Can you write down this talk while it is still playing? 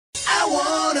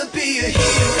be a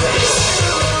hero.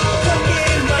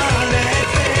 Pokemon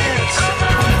Advance. I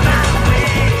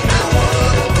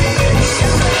wanna be a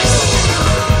hero.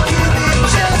 Give it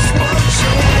just one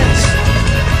chance.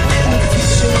 And the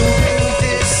future will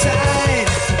decide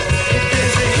if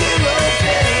there's a hero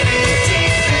buried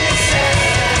deep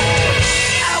inside.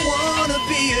 I wanna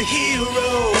be a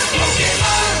hero.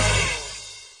 Pokemon.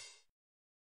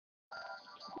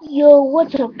 Yo,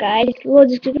 what's up guys? Lord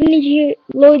Disagreement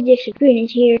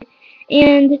here,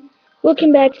 and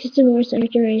welcome back to some more Summer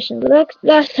Generation.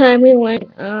 Last time we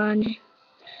went on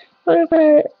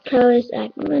Water Palace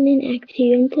Act 1 and Act 2,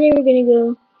 and today we're gonna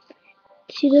go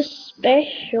to the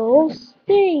special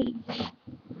stage.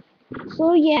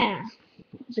 So yeah,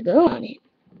 let's go on it.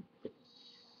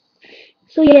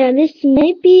 So yeah, this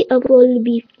might be uploaded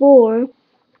before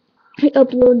I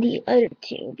upload the other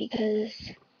two,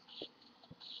 because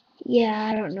yeah,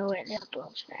 I don't know where it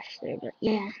uploads faster, but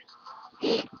yeah.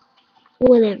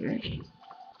 Whatever.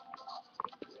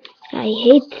 I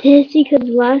hate this because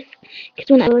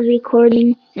when I was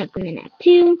recording Act 1 and Act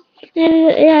 2, I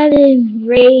had a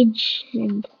rage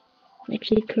and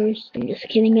actually cursed. I'm just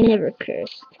kidding, I never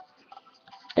cursed.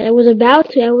 I was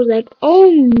about to, I was like,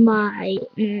 oh my,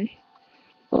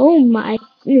 oh my,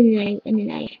 and then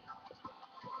I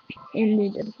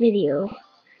ended the video.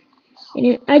 And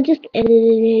then I just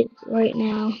edited it right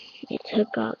now. I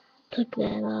took that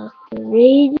off the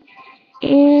rage,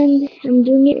 and I'm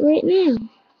doing it right now.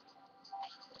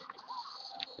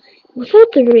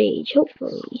 Without the rage,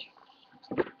 hopefully.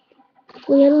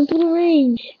 Hopefully I don't do the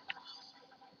rage.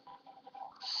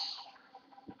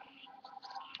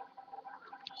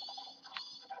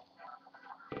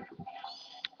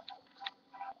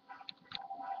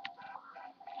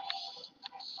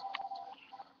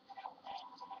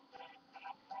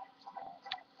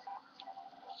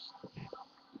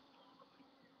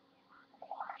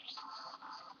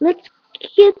 Let's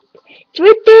get it's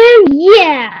right there.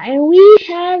 Yeah, and we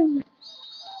have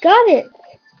got it.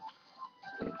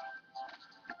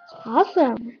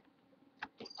 Awesome.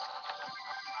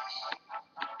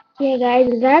 Yeah,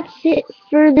 guys, that's it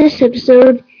for this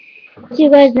episode. See you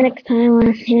guys next time,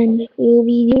 and we'll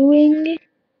be doing,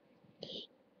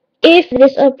 if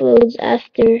this uploads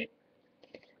after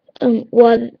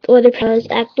Water Palace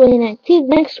Act 1 and Act 2,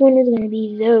 the next one is gonna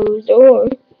be those, or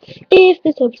if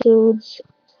this uploads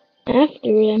after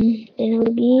them, then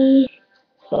it'll be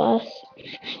us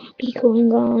be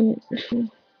going on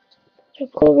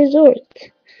Tropical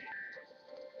Resort.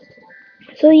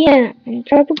 So yeah, in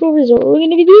Tropical Resort, we're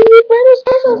gonna be doing the final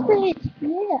special stage.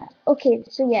 Yeah. Okay.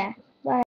 So yeah.